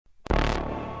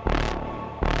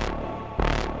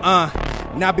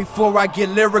Now before I get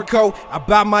lyrical, I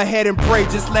bow my head and pray,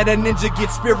 just let a ninja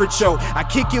get spiritual. I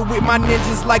kick it with my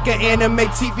ninjas like an anime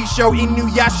TV show,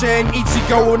 Inuyasha and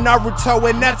Ichigo or Naruto,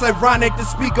 and that's ironic to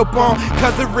speak upon,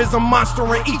 cause there is a monster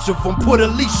in each of them. Put a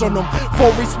leash on them,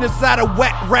 before he sniffs out a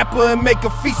whack rapper and make a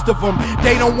feast of them.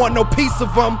 They don't want no piece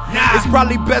of them, it's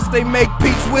probably best they make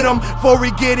peace with him, before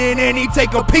he get in and he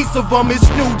take a piece of them. It's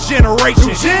new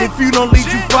generation, if you don't lead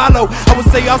you follow. I would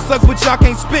say y'all suck but y'all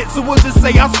can't spit, so we'll just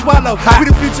say y'all swallow. We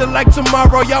the future like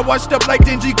tomorrow, y'all washed up like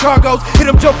dingy cargoes. Hit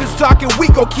them jokers talking, we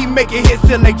gon' keep making hits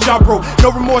till they jaw bro.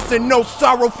 No remorse and no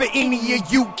sorrow for any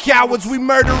of you cowards. We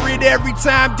murder it every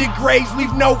time, dig graves,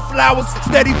 leave no flowers.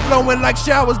 Steady flowing like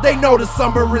showers, they know the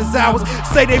summer is ours.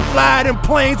 Say they fly in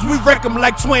planes, we wreck them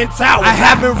like twin towers. I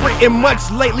haven't written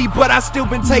much lately, but I still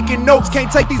been taking notes.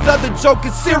 Can't take these other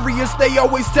jokers serious, they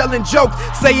always telling jokes,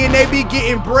 saying they be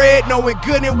getting bread, knowing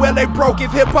good and well they broke.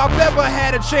 If hip-hop ever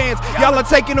had a chance, y'all are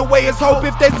taking away his hope.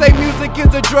 If they say music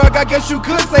is a drug, I guess you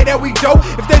could say that we dope.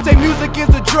 If they say music is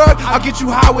a drug, I'll get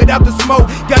you high without the smoke.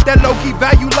 Got that low-key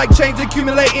value like chains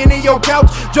accumulating in your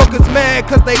couch. Jokers mad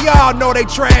cause they all know they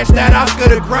trash that Oscar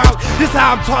the Grouch. This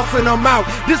how I'm tossing them out,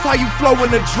 this how you flow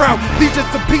in the drought. These just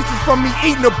the pieces from me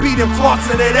eating a beat and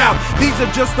tossing it out. These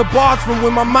are just the bars from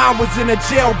when my mom was in a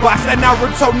jail box. That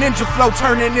Naruto ninja flow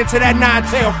turning into that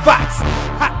nine-tailed fox.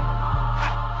 Ha.